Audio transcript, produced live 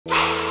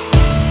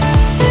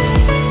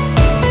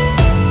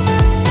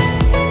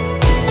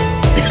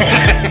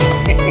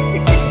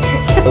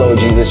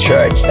Jesus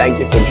Church. Thank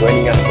you for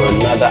joining us for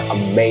another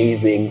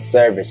amazing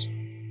service.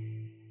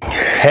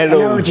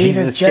 Hello,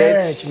 Jesus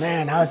Church.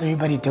 Man, how's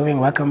everybody doing?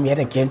 Welcome yet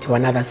again to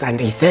another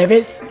Sunday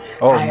service.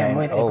 I am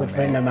with a good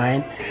friend of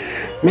mine,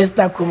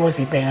 Mr. Kumo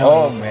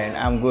Sipeng. Man,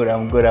 I'm good.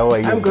 How are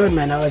you? I'm good,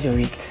 man. How was your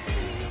week?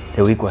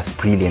 The week was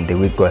brilliant. The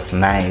week was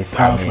nice.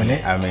 Powerful,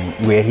 I mean,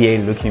 we're here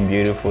looking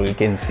beautiful. You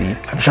can see.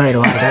 I'm sure it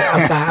was.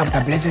 After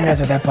blessing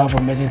us with that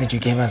powerful message that you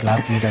gave us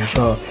last week, I'm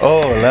sure. Oh,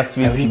 last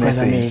week's the week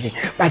message was amazing.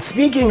 But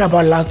speaking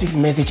about last week's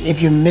message,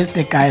 if you missed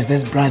it, guys,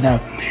 this brother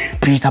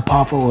preached a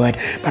powerful word.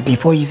 But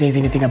before he says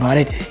anything about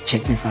it,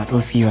 check this out.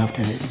 We'll see you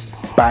after this.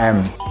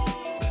 Bam.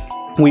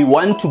 We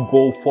want to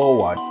go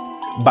forward,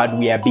 but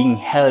we are being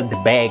held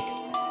back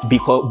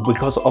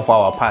because of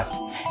our past.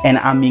 And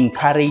I'm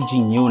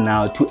encouraging you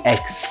now to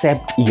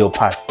accept your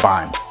past.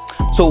 Bam.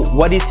 So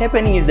what is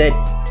happening is that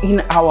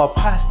in our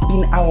past,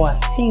 in our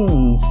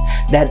things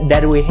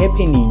that were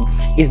happening,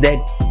 is that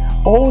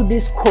all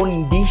these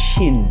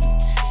conditions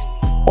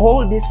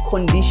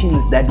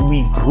that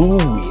we grew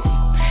with,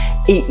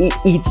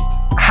 it's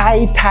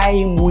high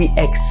time we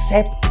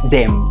accept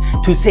them,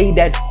 to say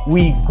that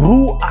we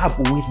grew up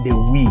with the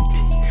weed.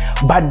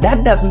 But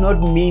that does not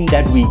mean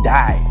that we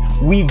die.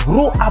 We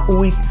grew up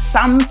with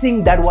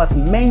something that was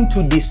meant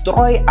to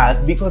destroy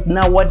us, because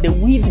now what the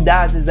weed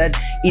does is that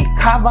it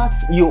covers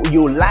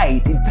your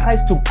light. It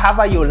tries to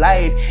cover your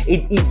light.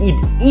 It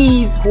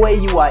eats where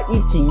you are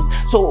eating.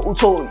 So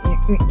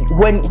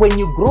when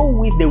you grow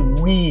with the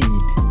weed,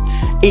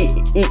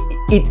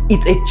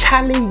 it's a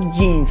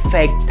challenging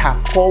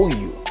factor for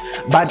you.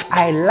 But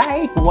I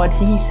like what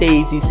he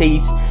says. He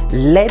says,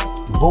 let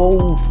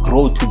both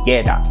grow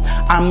together.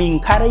 I'm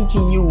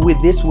encouraging you with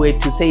this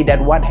word to say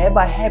that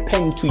whatever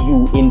happened to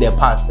you in the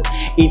past,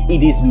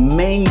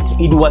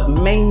 it was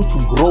meant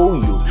to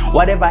grow you.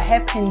 Whatever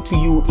happened to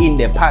you in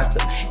the past,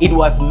 it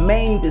was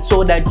meant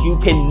so that you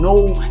can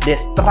know the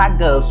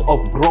struggles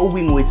of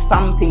growing with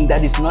something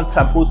that is not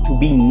supposed to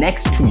be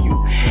next to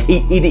you.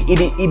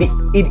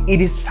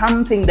 It is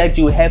something that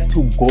you have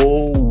to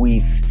go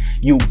with.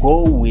 You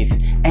go with,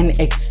 and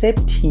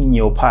accepting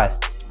your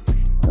past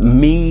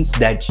means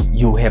that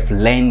you have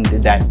learned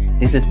that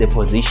this is the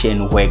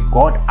position where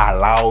God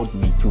allowed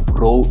me to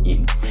grow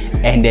in.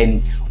 And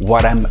then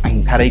what I'm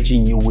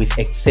encouraging you with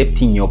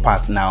accepting your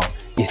past now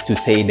is to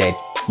say that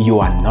you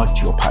are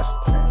not your past.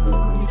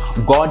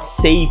 God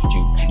saved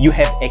you. You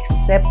have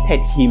accepted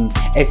him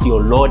as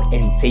your Lord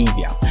and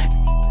Savior.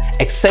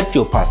 Accept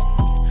your past,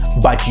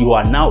 but you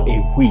are now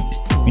a wheat.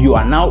 You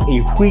are now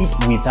a wheat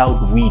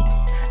without weed.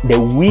 The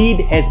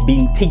weed has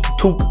been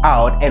took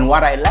out, and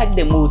what I like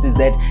the most is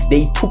that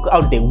they took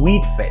out the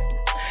weed first.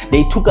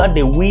 They took out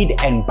the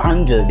weed and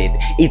bundled it.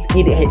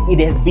 It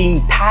has been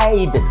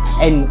tied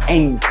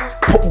and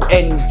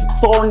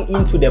thrown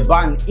into the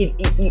bun.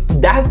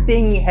 That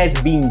thing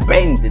has been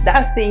bent.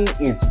 That thing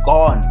is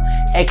gone.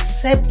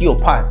 Accept your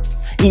past.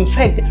 In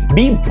fact,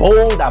 be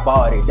bold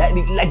about it.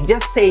 Like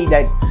just say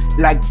that.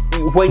 Like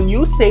when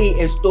you say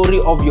a story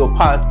of your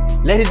past,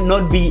 let it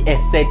not be a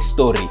sad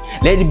story.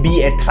 Let it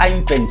be a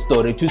triumphant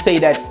story, to say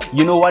that,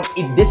 you know what,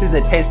 this is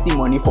a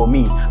testimony for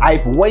me.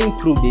 I've went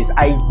through this.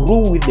 I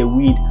grew with the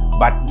weed,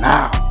 but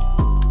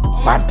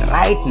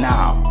right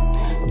now,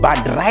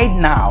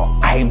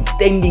 I am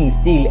standing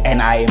still and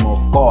I am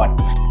of God.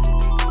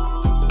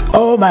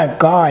 Oh my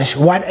gosh,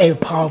 what a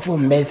powerful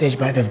message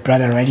by this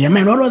brother right here.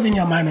 Man, what was in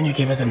your mind when you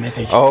gave us a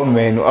message? Oh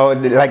man,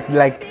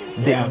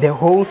 the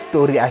whole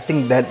story. I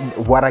think that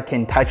what I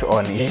can touch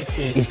on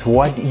is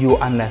what you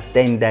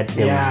understand, that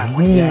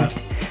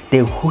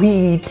the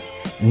wheat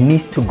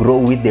needs to grow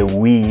with the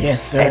weed.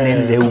 Yes, sir. And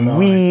then the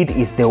weed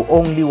is the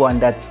only one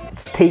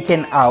that's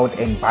taken out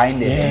and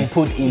binded and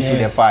put into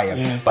the fire.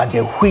 Yes. But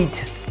the wheat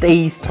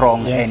stays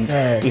strong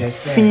and it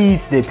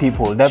feeds the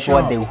people. That's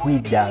what the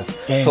wheat does.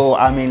 Yes. So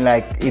I mean,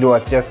 like, it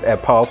was just a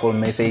powerful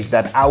message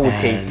that I would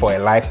take for a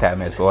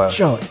lifetime as well.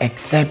 Sure,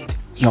 accept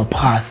your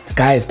past.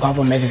 Guys,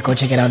 powerful message. Go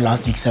check it out,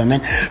 last week's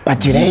sermon. But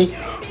today,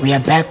 we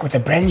are back with a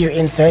brand new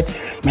insert.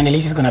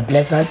 Menelisi is going to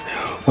bless us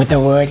with a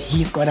word.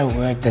 He's got a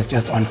word that's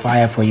just on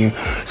fire for you.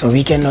 So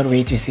we cannot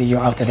wait to see you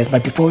after this.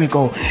 But before we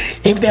go,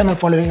 if they're not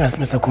following us,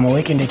 Mr. Kumo,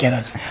 where can they get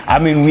us? I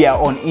mean, we are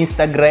on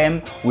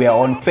Instagram, we are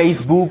on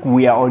Facebook,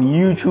 we are on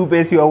YouTube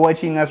as you are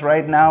watching us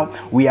right now.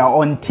 We are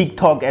on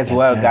TikTok as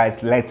well,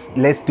 guys.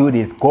 Let's do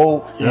this.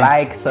 Go,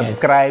 like,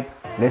 subscribe.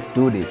 Let's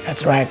do this.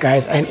 That's right,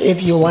 guys. And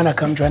if you want to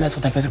come join us for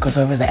the physical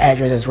service, the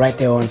address is right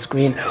there on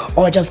screen,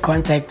 or just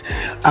contact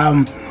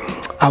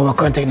our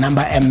contact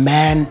number.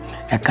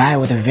 A guy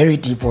with a very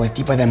deep voice,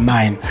 deeper than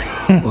mine,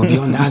 will be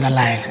on the other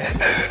line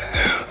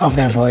of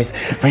that voice.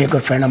 Very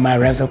good friend of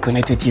mine, Rebs, will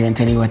connect with you and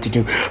tell you what to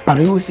do. But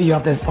we will see you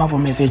after this powerful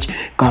message.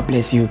 God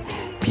bless you.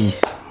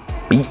 Peace.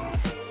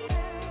 Peace.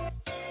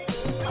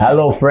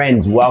 Hello,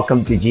 friends.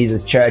 Welcome to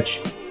Jesus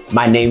Church.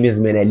 My name is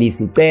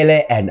Menelisi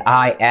Cele, and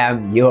I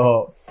am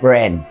your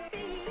friend.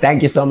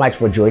 Thank you so much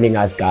for joining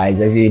us, guys.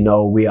 As you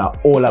know, we are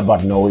all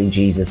about knowing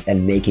Jesus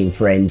and making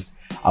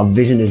friends. Our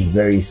vision is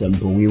very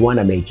simple. We want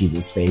to make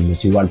Jesus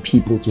famous. We want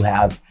people to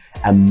have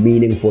a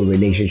meaningful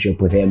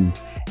relationship with him.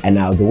 And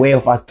now the way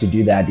of us to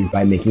do that is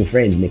by making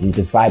friends, making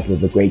disciples,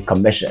 the Great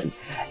Commission.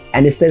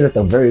 And it stays at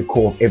the very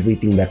core of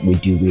everything that we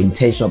do. We're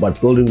intentional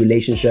about building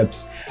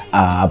relationships,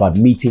 about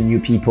meeting new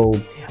people,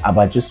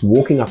 about just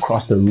walking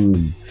across the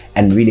room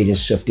and really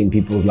just shifting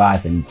people's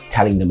life and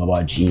telling them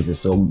about Jesus.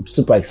 So I'm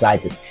super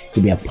excited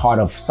to be a part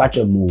of such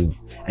a move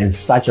and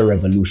such a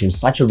revolution,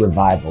 such a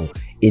revival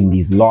in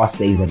these last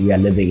days that we are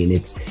living in.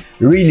 It's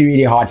really,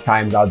 really hard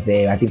times out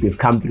there. I think we've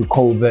come through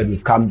COVID,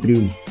 we've come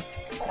through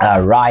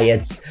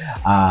riots,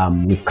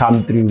 we've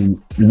come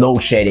through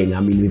load shedding.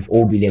 I mean, we've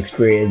all been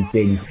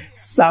experiencing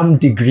some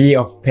degree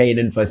of pain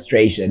and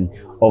frustration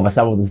over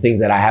some of the things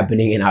that are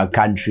happening in our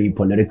country,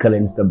 political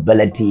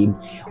instability.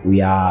 We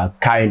are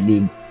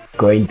currently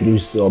going through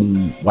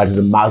some,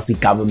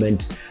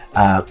 multi-government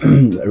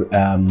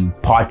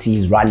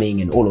parties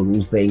running and all of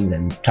those things,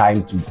 and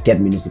trying to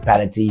get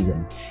municipalities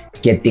and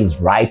get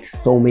things right.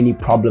 So many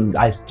problems.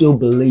 I still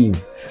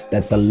believe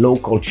that the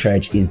local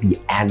church is the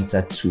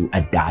answer to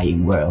a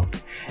dying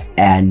world.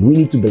 And we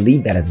need to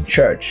believe that as a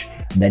church,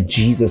 that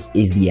Jesus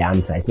is the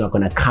answer. It's not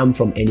going to come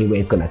from anywhere.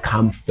 It's going to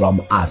come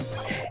from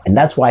us. And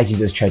that's why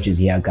Jesus Church is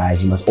here,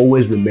 guys. You must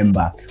always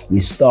remember,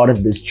 we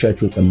started this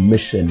church with a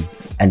mission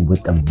and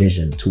with a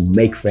vision to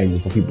make friends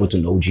and for people to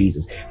know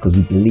Jesus, because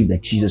we believe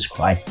that Jesus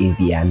Christ is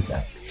the answer.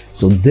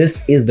 So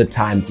this is the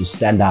time to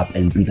stand up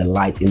and be the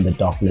light in the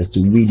darkness,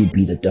 to really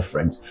be the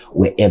difference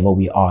wherever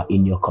we are,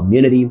 in your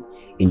community,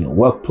 in your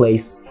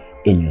workplace,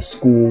 in your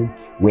school,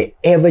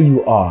 wherever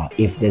you are.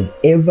 If there's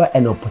ever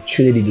an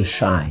opportunity to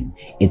shine,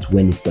 it's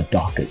when it's the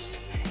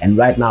darkest. And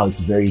right now it's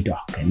very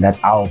dark, and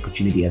that's our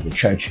opportunity as the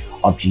Church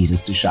of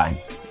Jesus to shine.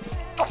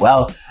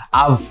 Well,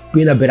 I've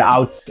been a bit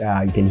out.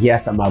 You can hear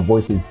some of my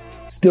voices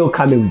still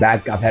coming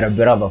back. I've had a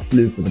bit of a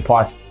flu for the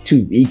past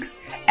 2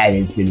 weeks, and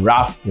it's been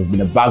rough. There's been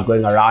a bug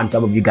going around.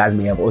 Some of you guys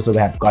may have also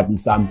gotten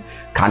some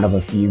kind of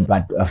a flu,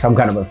 but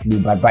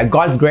by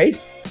God's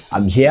grace,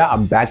 I'm here,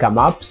 I'm back, I'm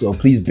up. So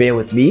please bear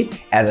with me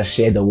as I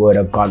share the word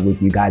of God with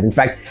you guys. In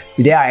fact,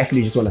 today I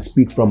actually just want to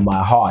speak from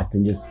my heart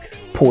and just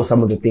pour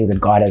some of the things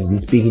that God has been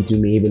speaking to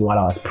me even while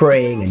I was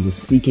praying and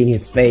just seeking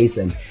his face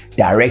and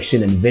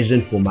direction and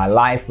vision for my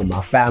life, for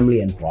my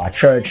family, and for our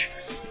church.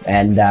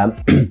 And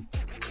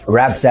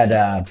Raps had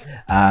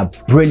a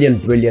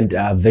brilliant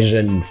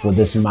vision for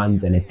this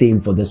month and a theme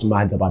for this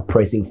month about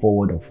pressing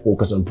forward, or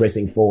focus on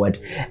pressing forward.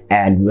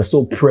 And we were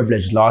so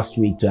privileged last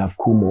week to have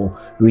Kumo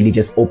really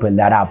just open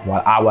that up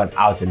while I was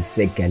out and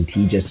sick, and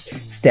he just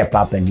stepped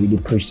up and really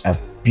preached a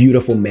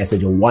beautiful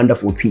message, a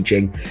wonderful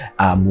teaching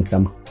with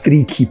some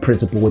 3 key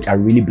principles, which I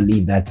really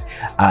believe that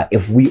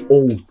if we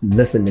all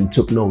listened and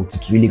took notes,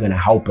 it's really going to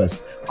help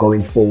us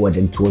going forward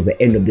and towards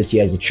the end of this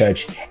year as a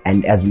church,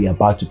 and as we are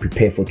about to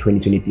prepare for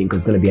 2023, because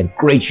it's going to be a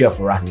great year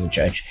for us as a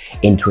church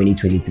in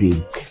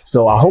 2023.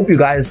 So I hope you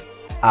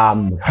guys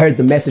heard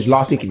the message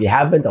last week. If you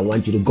haven't, I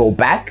want you to go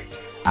back.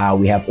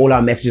 We have all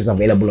our messages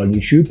available on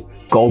YouTube.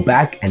 Go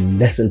back and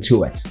listen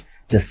to it.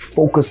 This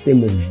focus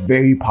theme is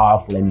very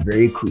powerful and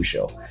very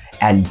crucial.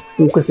 And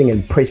focusing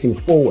and pressing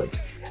forward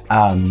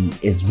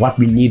is what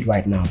we need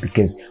right now,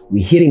 because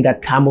we're hitting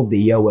that time of the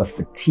year where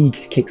fatigue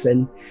kicks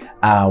in,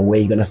 where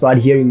you're going to start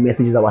hearing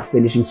messages about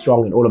finishing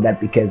strong and all of that,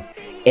 because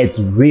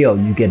it's real.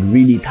 You get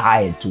really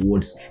tired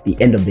towards the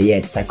end of the year.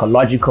 It's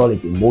psychological,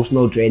 it's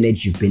emotional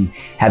drainage. You've been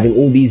having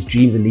all these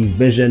dreams and these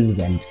visions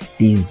and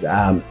these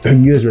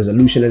New Year's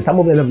resolutions, and some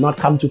of them have not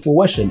come to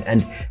fruition.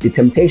 And the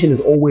temptation is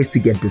always to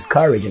get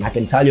discouraged. And I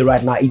can tell you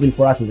right now, even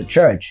for us as a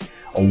church,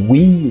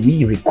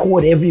 we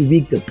record every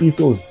week the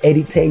episodes,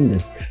 editing.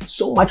 There's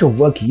so much of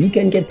work. You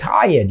can get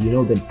tired. You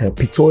know, the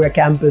Pretoria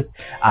campus,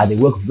 they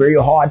work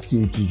very hard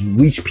to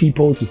reach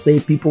people, to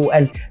save people.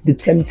 And the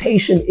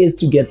temptation is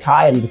to get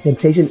tired, and the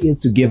temptation is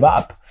to give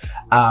up.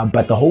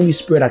 But the Holy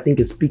Spirit, I think,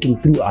 is speaking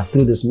through us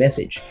through this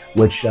message,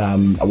 which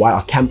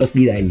our campus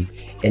leader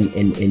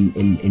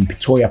in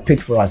Pretoria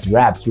picked for us,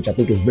 Raps, which I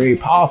think is very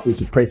powerful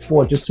to press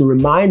forward, just to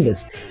remind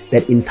us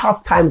that in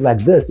tough times like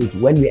this, it's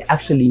when we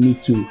actually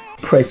need to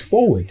press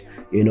forward.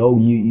 You know,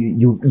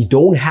 you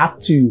don't have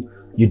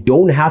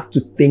to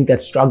think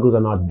that struggles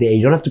are not there.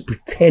 You don't have to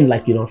pretend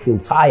like you don't feel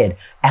tired.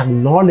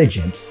 Acknowledge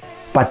it,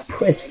 but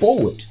press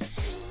forward.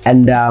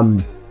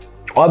 And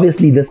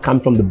obviously this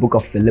comes from the book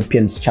of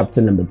Philippians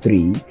chapter number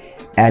 3.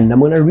 And I'm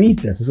going to read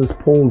this. This is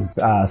Paul's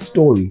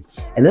story.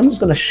 And then I'm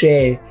just going to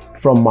share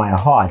from my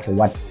heart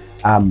what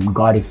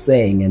God is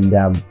saying.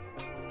 And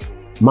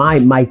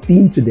my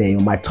theme today,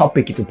 or my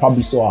topic, if you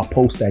probably saw our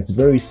poster, it's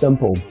very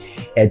simple.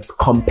 It's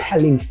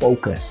compelling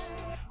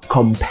focus.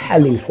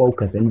 Compelling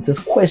focus. And it's this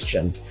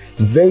question,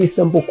 very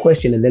simple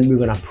question. And then we're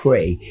going to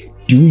pray.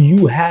 Do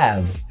you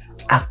have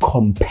a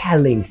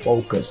compelling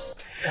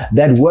focus?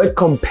 That word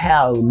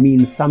compel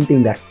means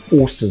something that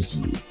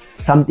forces you,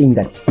 something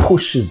that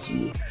pushes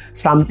you,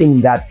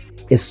 something that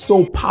is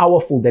so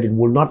powerful that it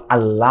will not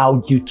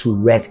allow you to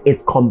rest.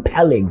 It's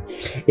compelling.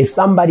 If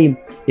somebody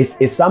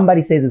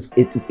says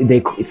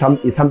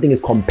something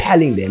is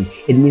compelling them,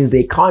 it means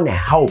they can't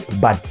help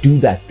but do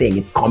that thing.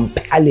 It's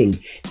compelling.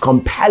 It's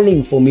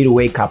compelling for me to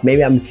wake up.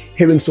 Maybe I'm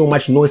hearing so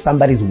much noise,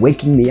 somebody's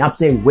waking me up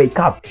saying, wake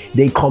up.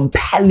 They're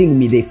compelling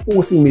me. They're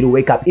forcing me to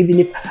wake up. Even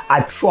if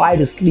I try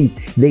to sleep,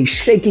 they're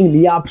shaking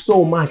me up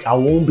so much I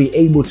won't be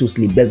able to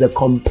sleep. There's a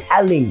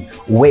compelling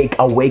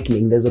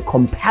awakening. There's a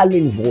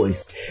compelling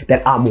voice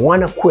that I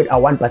want to quit.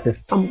 But there's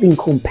something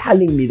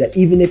compelling me that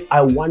even if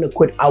I want to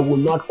quit, I will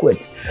not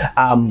quit.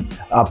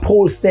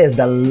 Paul says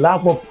the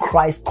love of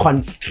Christ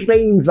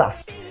constrains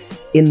us.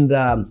 In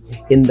the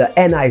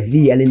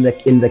NIV and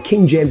in the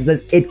King James, it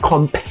says it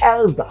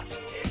compels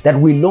us, that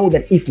we know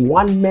that if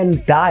one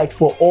man died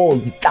for all,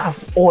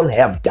 thus all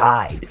have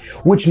died,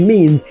 which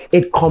means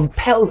it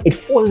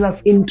forces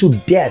us into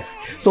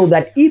death, so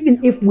that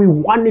even if we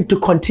wanted to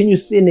continue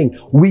sinning,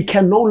 we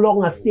can no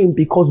longer sin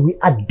because we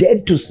are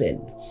dead to sin.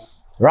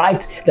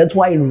 Right? That's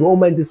why in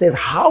Romans it says,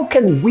 how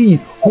can we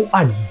who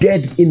are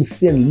dead in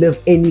sin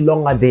live any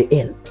longer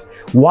therein?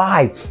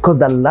 Why? Because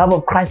the love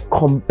of Christ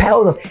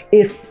compels us.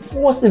 It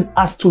forces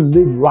us to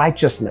live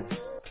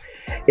righteousness.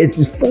 It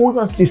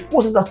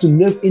forces us to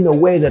live in a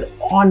way that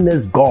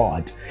honors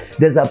God.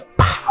 There's a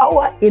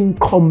power in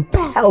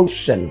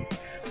compulsion,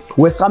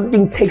 where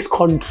something takes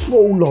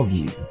control of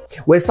you,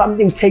 where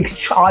something takes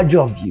charge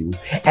of you.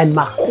 And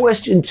my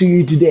question to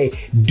you today,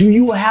 do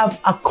you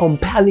have a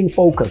compelling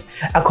focus?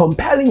 A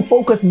compelling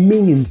focus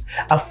means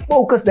a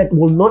focus that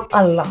will not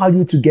allow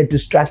you to get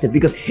distracted,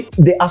 because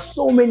there are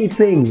so many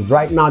things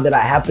right now that are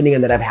happening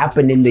and that have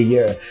happened in the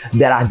year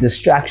that are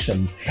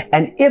distractions.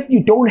 And if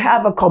you don't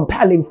have a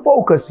compelling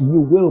focus, you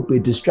will be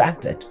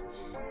distracted.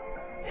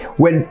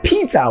 When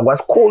Peter was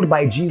called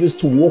by Jesus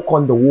to walk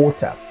on the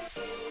water,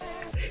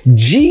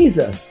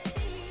 Jesus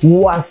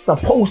was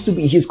supposed to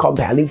be his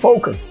compelling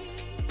focus.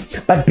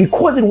 But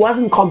because it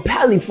wasn't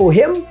compelling for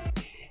him,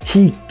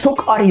 he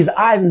took out his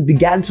eyes and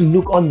began to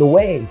look on the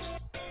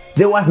waves.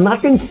 There was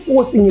nothing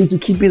forcing him to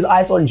keep his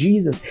eyes on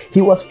Jesus.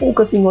 He was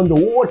focusing on the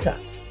water.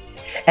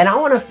 And I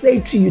want to say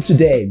to you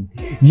today,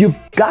 you've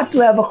got to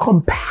have a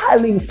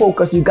compelling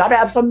focus. You've got to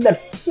have something that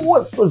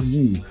forces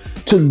you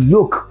to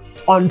look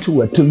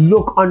onto it, to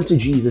look onto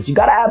Jesus. You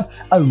got to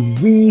have a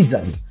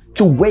reason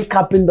to wake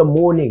up in the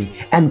morning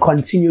and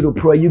continue to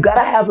pray. You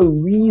gotta have a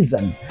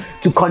reason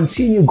to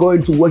continue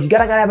going to work. You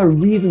gotta have a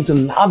reason to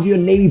love your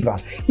neighbor,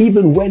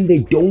 even when they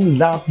don't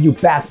love you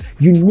back.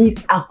 You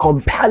need a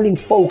compelling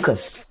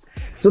focus,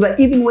 so that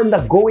even when the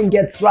going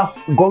gets rough,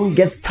 going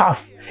gets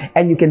tough,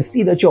 and you can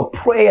see that your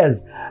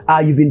prayers,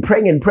 you've been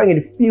praying and praying, and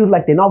it feels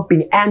like they're not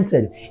being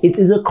answered. It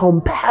is a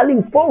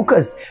compelling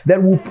focus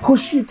that will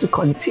push you to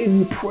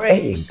continue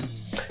praying.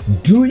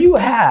 Do you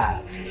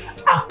have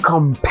a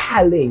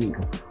compelling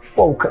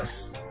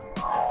focus?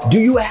 Do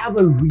you have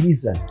a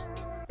reason?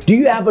 Do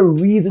you have a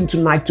reason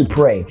tonight to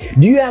pray?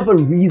 Do you have a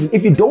reason?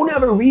 If you don't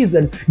have a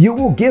reason, you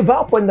will give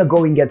up when the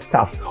going gets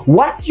tough.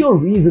 What's your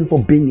reason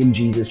for being in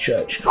Jesus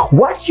Church?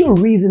 What's your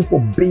reason for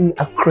being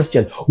a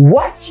Christian?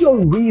 What's your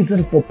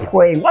reason for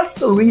praying? What's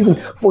the reason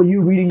for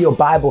you reading your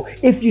Bible?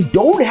 If you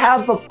don't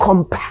have a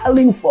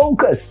compelling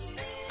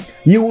focus,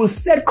 you will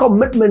set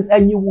commitments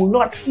and you will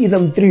not see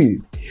them through.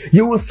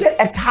 You will set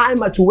a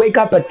timer to wake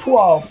up at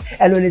 12,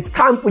 and when it's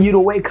time for you to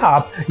wake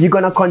up, you're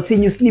going to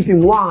continue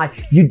sleeping. Why?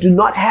 You do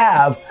not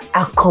have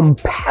a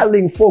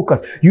compelling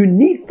focus. You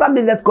need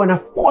something that's going to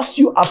force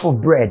you up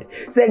of bread,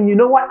 saying, you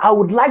know what, I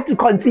would like to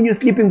continue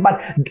sleeping,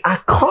 but I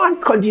can't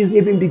continue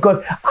sleeping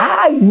because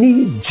I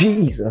need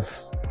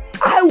Jesus.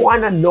 I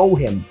want to know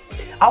him.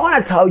 I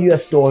want to tell you a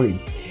story.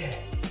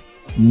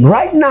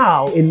 Right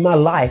now in my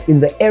life, in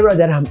the era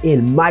that I'm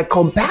in, my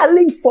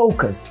compelling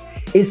focus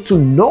is to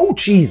know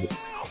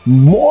Jesus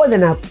more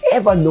than I've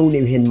ever known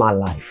him in my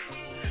life.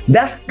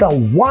 That's the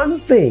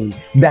one thing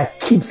that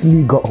keeps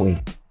me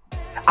going.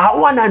 I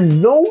want to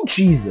know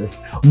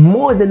Jesus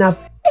more than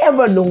I've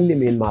ever known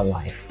him in my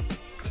life.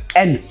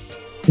 And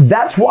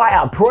that's why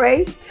I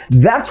pray.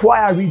 That's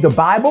why I read the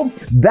Bible.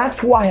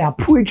 That's why I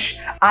preach.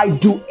 I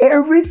do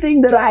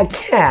everything that I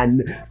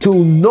can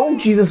to know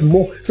Jesus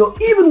more. So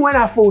even when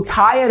I feel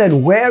tired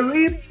and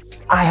weary,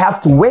 I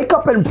have to wake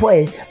up and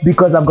pray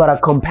because I've got a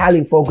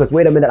compelling focus.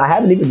 Wait a minute, I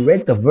haven't even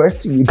read the verse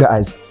to you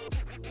guys.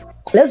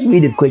 Let's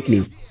read it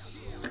quickly.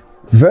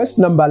 Let's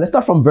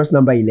start from verse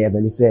number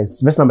 11. It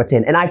says, verse number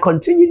 10, and I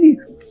continually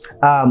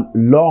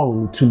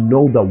long to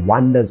know the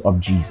wonders of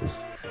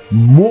Jesus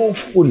more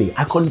fully.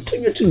 I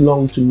continue to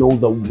long to know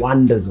the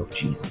wonders of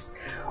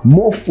Jesus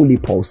more fully,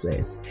 Paul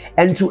says,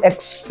 and to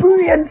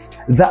experience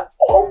the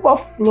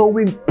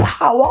overflowing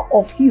power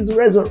of his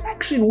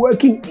resurrection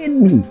working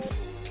in me.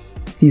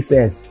 He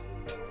says,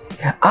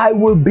 I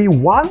will be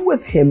one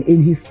with him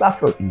in his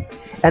suffering,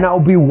 and I'll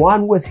be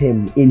one with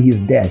him in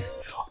his death.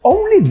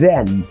 Only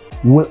then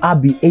will I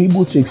be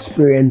able to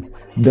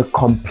experience the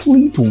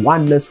complete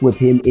oneness with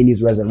him in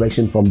his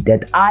resurrection from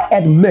death. I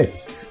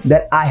admit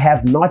that I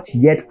have not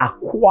yet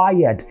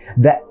acquired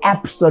the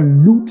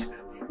absolute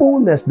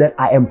fullness that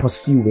I am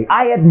pursuing.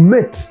 I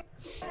admit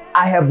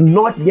I have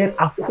not yet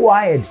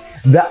acquired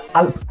the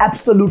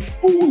absolute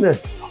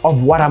fullness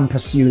of what I'm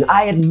pursuing.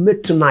 I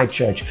admit tonight,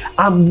 church,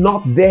 I'm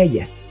not there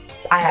yet.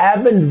 I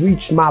haven't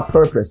reached my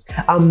purpose.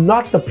 I'm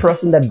not the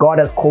person that God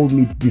has called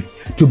me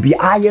to be.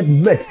 I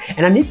admit,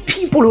 and I need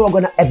people who are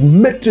going to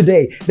admit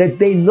today that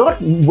they're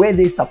not where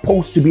they're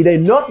supposed to be. They're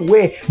not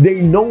where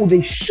they know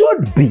they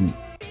should be.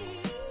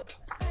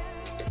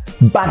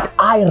 But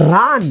I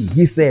run,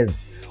 he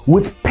says,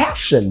 with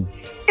passion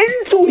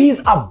into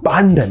his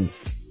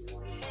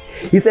abundance.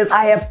 He says,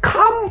 I have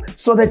come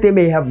so that they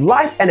may have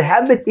life and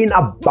have it in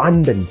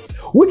abundance,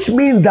 which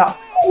means the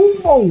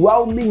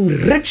overwhelming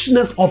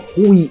richness of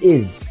who he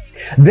is.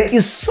 There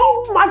is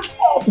so much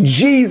of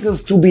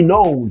Jesus to be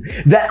known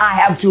that I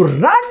have to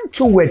run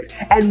to it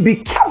and be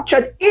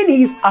captured in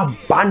his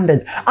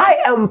abundance. I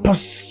am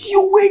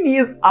pursuing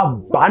his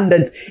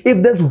abundance.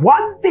 If there's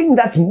one thing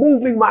that's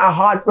moving my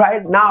heart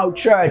right now,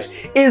 church,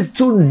 is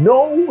to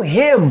know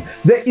him.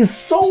 There is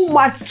so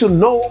much to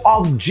know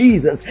of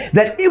Jesus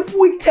that if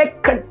we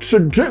take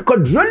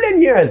quadrillion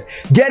years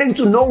getting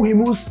to know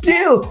him, we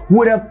still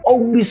would have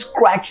only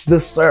scratched the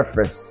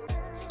surface.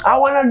 I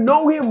want to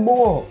know him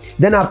more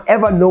than I've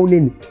ever known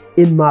him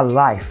in my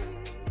life.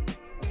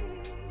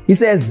 He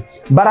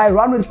says, but I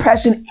run with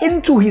passion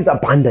into his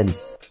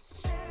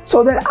abundance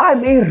so that I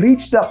may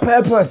reach the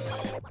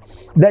purpose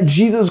that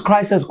Jesus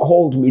Christ has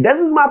called me. This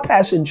is my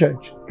passion,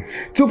 church,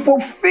 to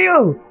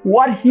fulfill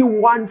what he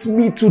wants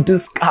me to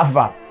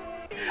discover.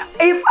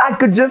 If I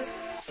could just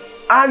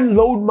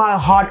unload my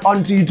heart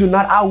onto you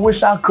tonight, I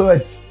wish I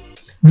could.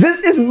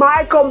 This is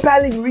my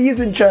compelling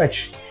reason,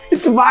 church.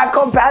 It's my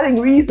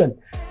compelling reason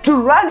to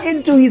run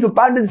into his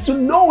abundance, to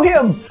know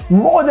him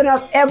more than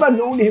I've ever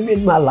known him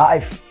in my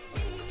life,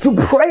 to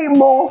pray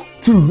more,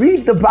 to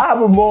read the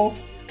Bible more,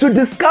 to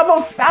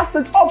discover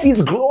facets of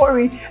his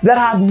glory that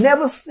I've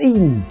never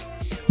seen,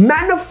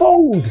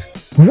 manifold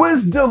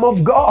wisdom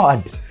of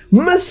God,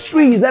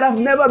 mysteries that have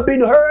never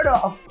been heard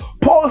of.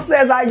 Paul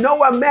says, I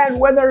know a man,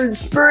 whether in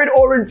spirit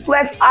or in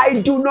flesh,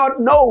 I do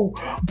not know.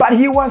 But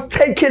he was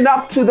taken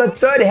up to the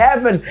third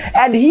heaven,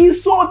 and he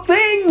saw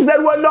things that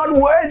were not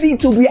worthy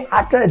to be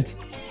uttered.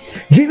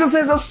 Jesus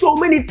says, there's so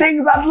many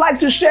things I'd like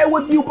to share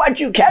with you, but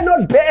you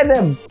cannot bear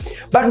them.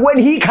 But when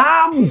he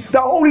comes, the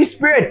Holy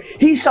Spirit,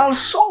 he shall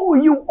show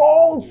you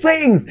all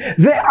things.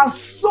 There are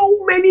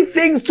so many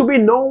things to be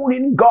known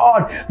in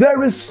God.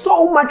 There is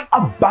so much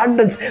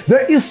abundance.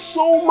 There is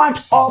so much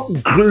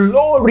of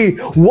glory.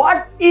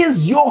 What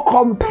is your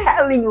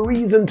compelling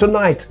reason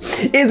tonight?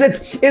 Is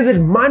it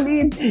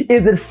money?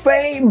 Is it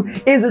fame?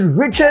 Is it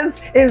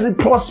riches? Is it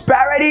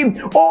prosperity?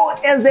 Or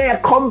is there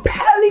a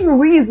compelling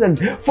reason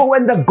for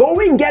when the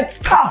going gets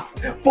tough,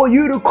 for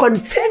you to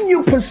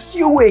continue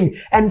pursuing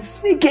and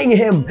seeking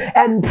him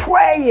and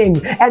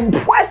praying and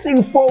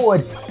pressing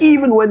forward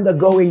even when the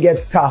going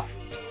gets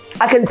tough?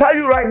 I can tell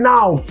you right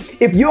now,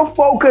 if your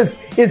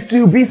focus is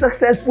to be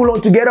successful or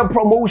to get a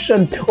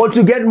promotion or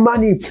to get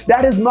money,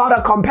 that is not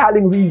a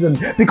compelling reason,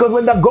 because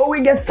when the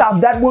going gets tough,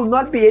 that will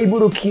not be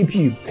able to keep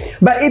you.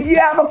 But if you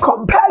have a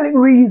compelling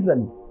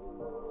reason,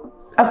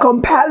 a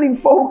compelling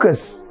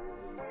focus,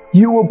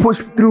 you will push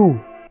through.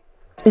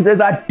 He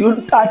says, I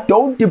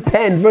don't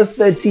depend, verse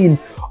 13,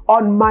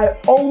 on my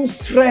own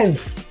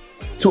strength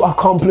to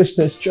accomplish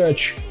this,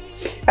 church.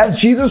 As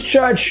Jesus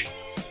Church,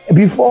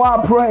 before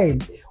I pray,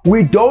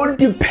 we don't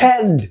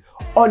depend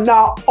on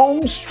our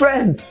own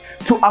strength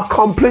to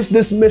accomplish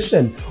this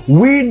mission.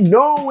 We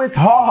know it's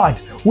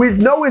hard. We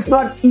know it's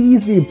not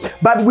easy,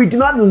 but we do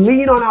not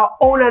lean on our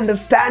own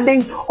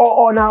understanding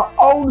or on our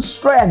own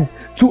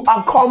strength to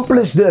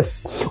accomplish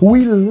this.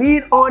 We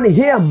lean on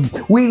him.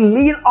 We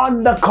lean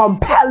on the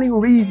compelling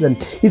reason.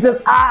 He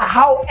says,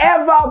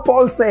 however,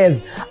 Paul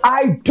says,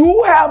 I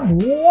do have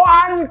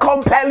one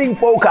compelling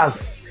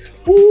focus.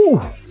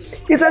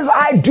 He says,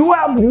 I do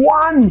have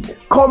one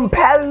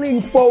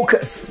compelling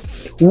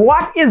focus.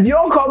 What is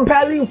your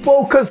compelling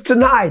focus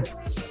tonight?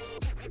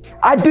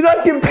 I do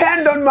not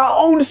depend on my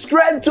own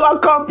strength to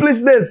accomplish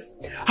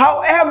this.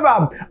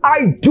 However,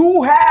 I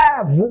do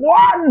have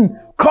one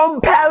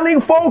compelling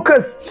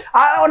focus.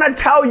 I want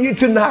to tell you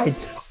tonight,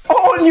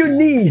 all you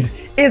need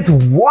is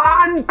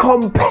one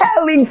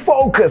compelling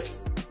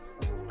focus.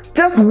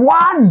 Just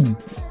one.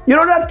 You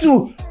don't have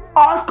to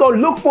ask or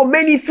look for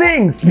many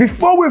things.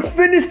 Before we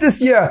finish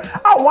this year,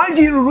 I want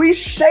you to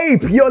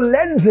reshape your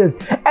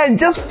lenses and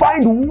just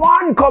find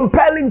one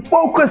compelling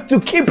focus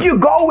to keep you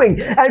going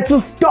and to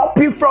stop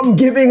you from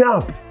giving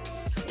up.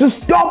 To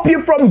stop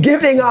you from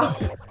giving up.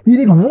 You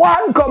need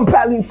one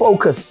compelling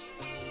focus.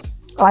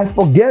 I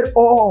forget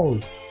all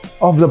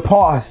of the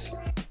past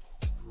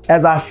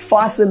as I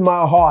fasten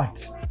my heart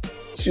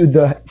to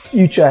the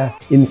future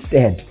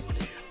instead.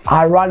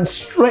 I run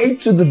straight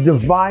to the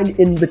divine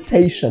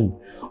invitation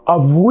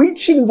of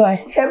reaching the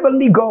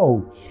heavenly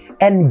goal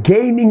and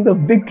gaining the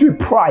victory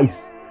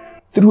prize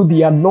through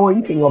the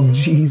anointing of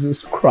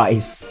Jesus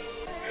Christ.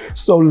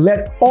 So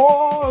let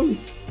all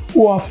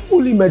who are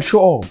fully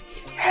mature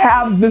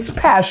have this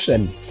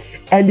passion.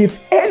 And if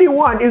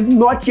anyone is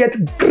not yet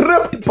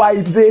gripped by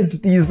these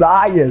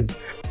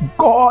desires,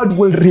 God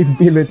will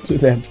reveal it to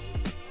them.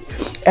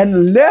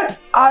 And let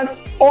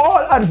us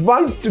all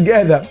advance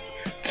together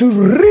to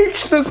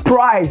reach this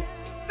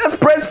prize. Let's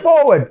press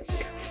forward,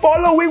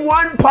 following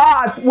one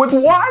path with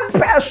one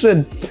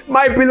passion,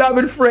 my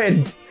beloved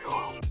friends.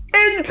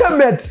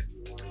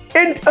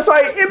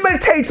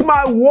 Imitate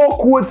my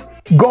walk with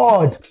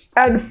God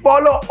and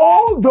follow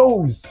all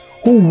those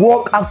who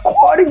walk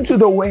according to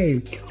the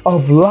way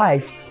of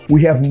life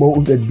we have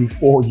molded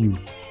before you.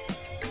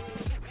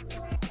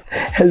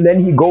 And then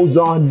he goes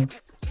on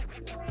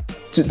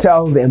to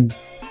tell them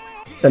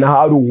and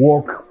how to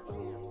walk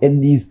in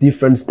these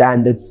different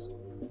standards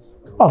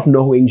of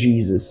knowing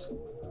Jesus.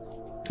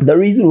 The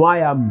reason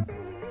why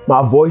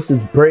my voice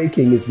is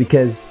breaking is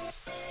because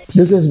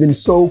this has been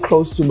so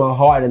close to my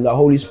heart, and the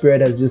Holy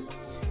Spirit has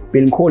just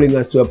been calling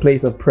us to a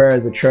place of prayer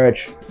as a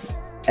church.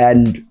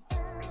 And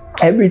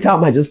every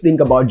time I just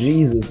think about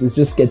Jesus, it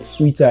just gets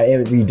sweeter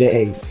every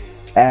day.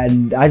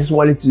 And I just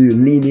wanted to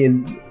lean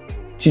in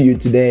to you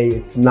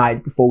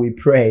tonight, before we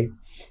pray,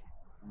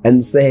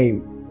 and say,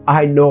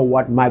 I know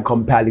what my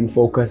compelling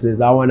focus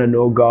is. I want to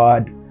know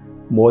God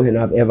more than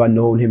I've ever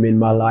known him in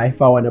my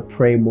life. I want to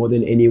pray more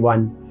than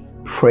anyone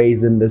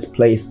prays in this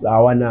place. I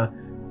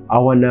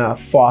wanna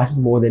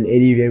fast more than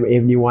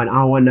anyone.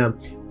 I wanna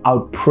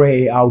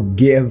outpray,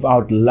 outgive,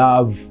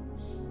 outlove,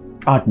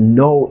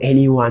 outknow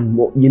anyone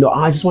more.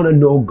 I just want to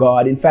know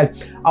God. In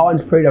fact, I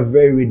once prayed a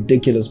very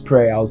ridiculous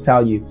prayer. I'll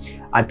tell you.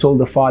 I told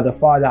the Father,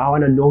 I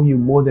want to know you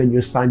more than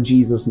your son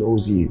Jesus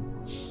knows you.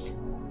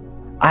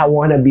 I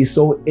want to be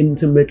so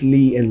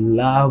intimately in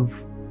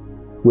love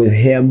with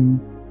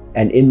him,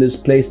 and in this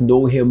place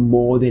know him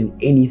more than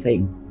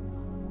anything.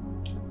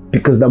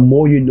 Because the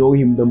more you know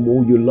him, the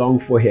more you long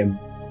for him.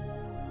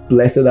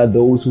 Blessed are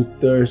those who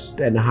thirst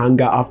and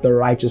hunger after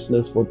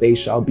righteousness, for they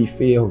shall be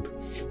filled.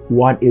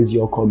 What is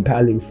your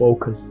compelling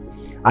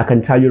focus? I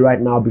can tell you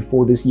right now,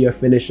 before this year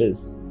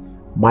finishes,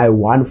 my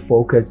one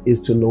focus is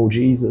to know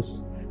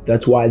Jesus.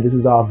 That's why this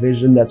is our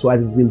vision. That's why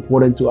this is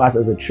important to us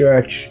as a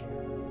church.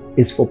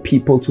 Is for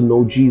people to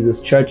know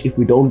Jesus. Church, if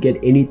we don't get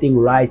anything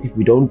right, if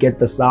we don't get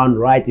the sound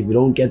right, if we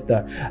don't get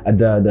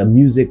the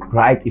music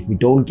right, if we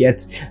don't get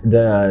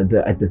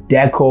the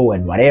deco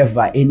and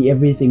whatever,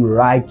 everything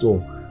right,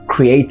 or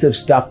creative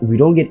stuff, if we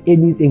don't get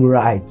anything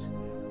right,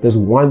 there's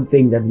one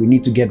thing that we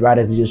need to get right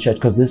as a church,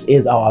 because this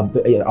is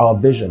our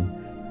vision.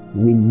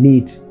 We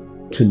need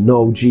to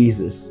know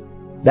Jesus.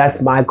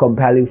 That's my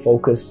compelling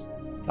focus.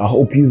 I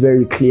hope you're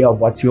very clear of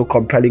what's your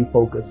compelling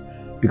focus,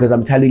 because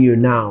I'm telling you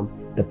now,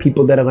 the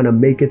people that are going to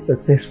make it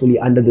successfully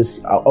under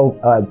this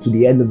to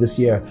the end of this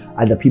year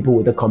are the people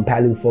with a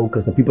compelling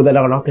focus. The people that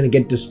are not going to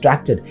get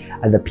distracted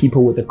are the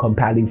people with a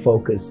compelling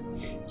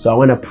focus. So I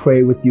want to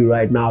pray with you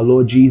right now.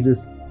 Lord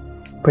Jesus,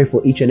 pray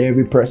for each and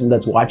every person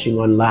that's watching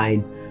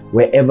online,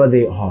 wherever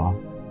they are.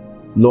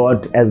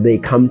 Lord, as they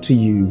come to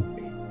you,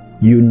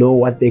 you know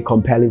what their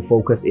compelling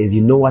focus is.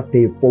 You know what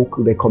their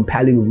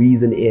compelling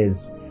reason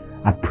is.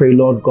 I pray,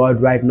 Lord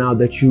God, right now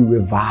that you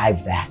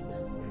revive that.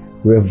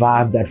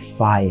 Revive that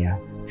fire.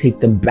 Take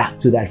them back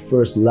to that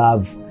first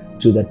love,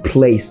 to that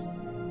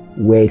place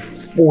where it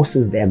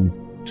forces them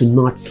to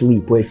not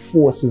sleep, where it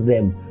forces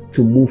them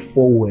to move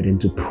forward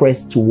and to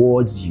press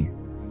towards you,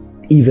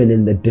 even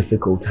in the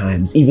difficult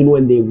times, even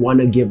when they want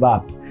to give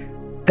up.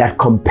 That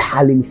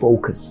compelling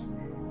focus,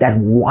 that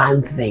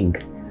one thing,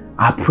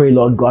 I pray,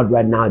 Lord God,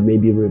 right now it may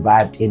be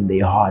revived in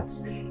their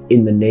hearts,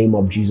 in the name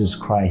of Jesus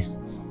Christ.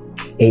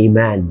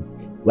 Amen.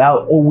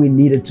 Well, all we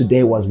needed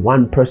today was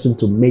one person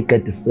to make a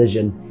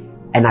decision.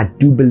 And I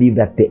do believe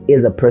that there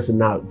is a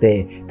person out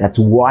there that's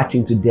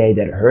watching today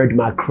that heard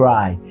my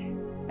cry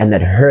and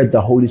that heard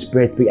the Holy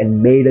Spirit speak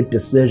and made a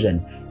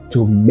decision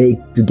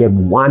to get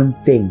one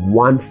thing,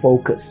 one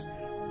focus,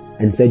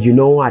 and said, you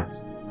know what?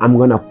 I'm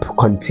going to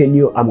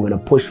continue. I'm going to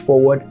push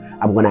forward.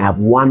 I'm going to have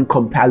one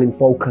compelling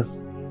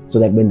focus so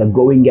that when the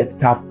going gets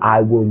tough,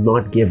 I will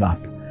not give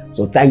up.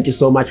 So thank you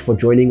so much for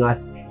joining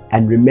us.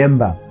 And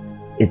remember,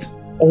 it's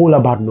all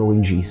about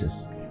knowing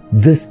Jesus.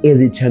 This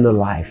is eternal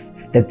life,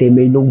 that they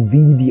may know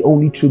thee, the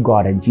only true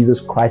God, and Jesus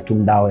Christ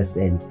whom thou hast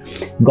sent.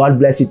 God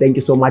bless you. Thank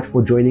you so much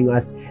for joining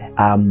us.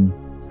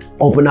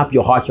 Open up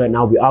your hearts right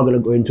now. We are going to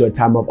go into a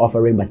time of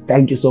offering, but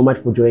thank you so much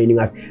for joining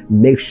us.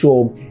 Make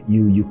sure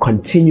you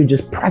continue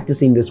just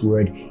practicing this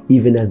word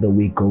even as the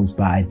week goes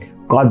by.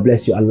 God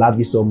bless you. I love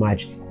you so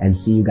much, and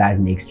see you guys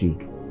next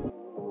week.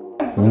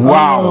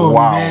 Wow,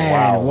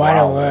 man, what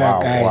a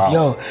word, guys.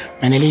 Yo,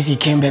 Menelisi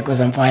came back with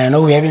some fire. I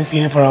know we haven't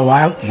seen him for a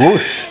while,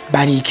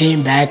 but he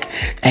came back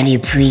and he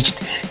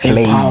preached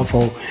a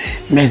powerful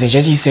message.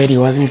 As he said, he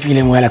wasn't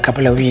feeling well a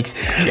couple of weeks.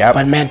 Yep.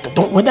 But man,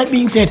 with that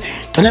being said,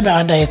 don't ever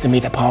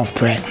underestimate the power of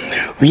prayer.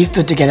 We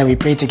stood together, we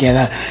prayed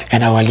together,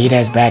 and our leader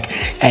is back,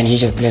 and he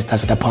just blessed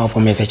us with a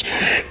powerful message.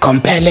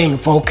 Compelling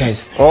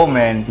focus. Oh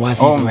man. Was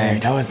his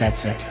word. How was that,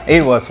 sir?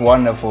 It was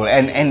wonderful.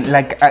 And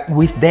like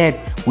with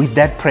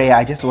that prayer,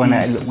 I just want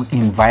to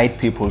invite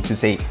people to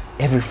say,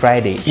 every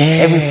Friday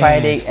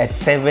at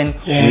 7,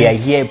 we are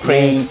here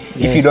praying.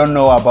 If you don't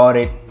know about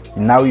it,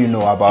 now you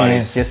know about it.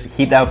 Just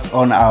hit us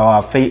on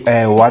our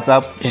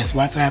WhatsApp. Yes,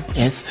 WhatsApp.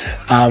 Yes,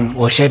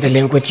 we'll share the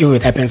link with you.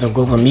 It happens on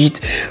Google Meet,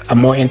 a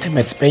more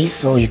intimate space,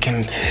 so you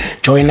can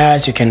join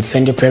us. You can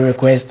send your prayer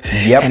request,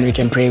 and we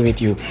can pray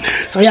with you.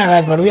 So yeah,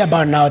 guys, but we are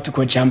about now to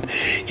go jump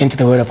into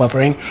the word of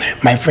offering.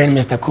 My friend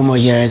Mr. Kumo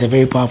here has a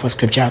very powerful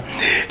scripture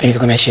that he's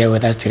going to share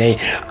with us today.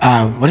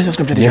 What is the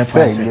scripture that you have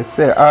for us? Yes,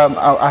 sir.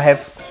 I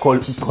have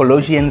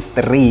Colossians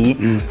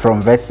 3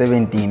 from verse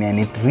 17, and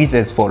it reads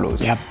as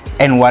follows.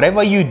 And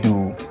whatever you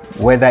do,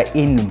 whether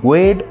in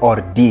word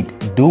or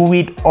deed, do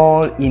it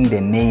all in the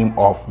name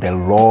of the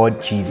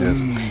Lord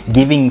Jesus,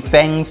 giving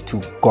thanks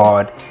to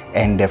God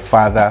and the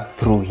Father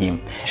through him.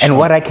 And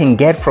what I can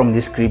get from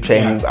this scripture,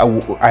 and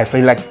I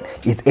feel like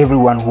it's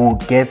everyone who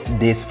gets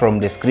this from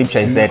the scripture,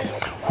 is that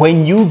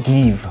when you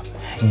give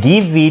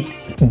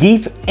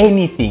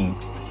anything,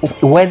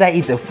 whether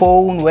it's a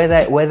phone,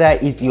 whether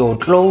it's your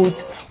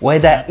clothes,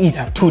 whether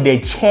it's to the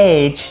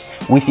church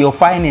with your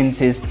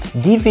finances,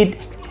 give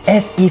it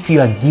as if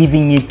you are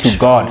giving it to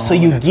God. So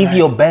you give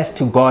your best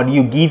to God.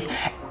 You give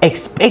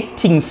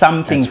expecting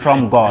something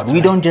from God.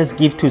 We don't just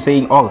give to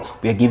saying, oh,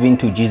 we are giving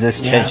to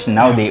Jesus Church,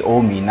 now they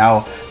owe me,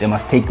 now they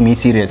must take me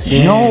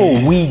seriously.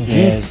 No, we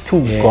give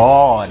to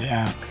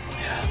God.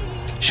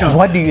 Sure.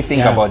 What do you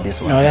think about this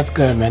one? No, that's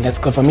good, man. That's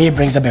good. For me, it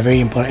brings up a very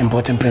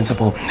important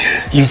principle.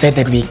 You said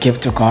that we give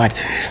to God,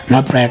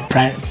 not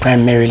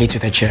primarily to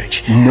the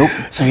church. Nope.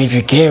 So if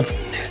you give,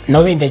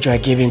 knowing that you are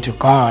giving to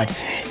God,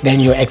 then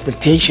your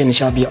expectation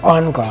shall be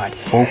on God.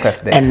 Focus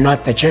there. And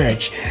not the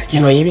church. You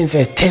know, it even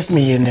says, test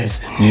me in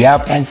this.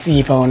 Yep. And see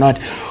if I will not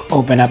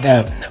open up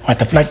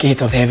the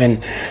floodgates of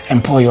heaven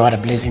and pour you out a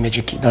blessing that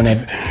you don't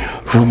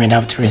have room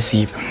enough to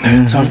receive.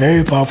 So a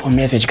very powerful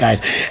message,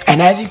 guys.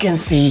 And as you can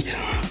see,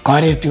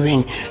 God is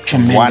doing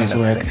tremendous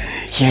work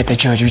here at the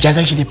church. We just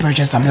actually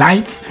purchased some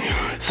lights,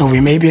 so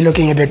we may be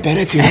looking a bit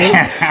better today.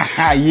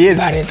 Yes.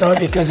 But it's all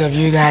because of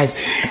you guys.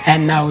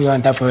 And now we're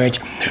on the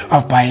verge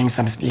of buying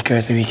some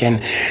speakers so we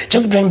can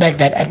just bring back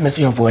that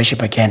atmosphere of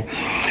worship again.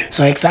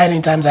 So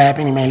exciting times are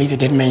happening. Menelisi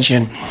did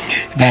mention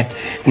that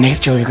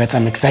next year we got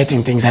some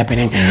exciting things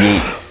happening.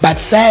 Yes. But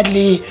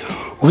sadly,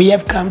 we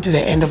have come to the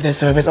end of the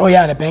service. Oh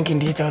yeah, the banking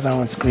details are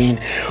on screen.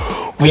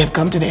 We have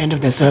come to the end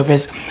of the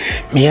service.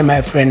 Me and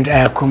my friend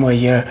Kumo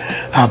here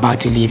are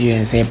about to leave you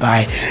and say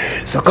bye.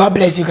 So God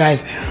bless you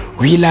guys.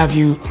 We love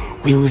you.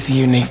 We will see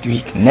you next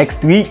week.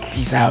 Next week.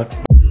 Peace out.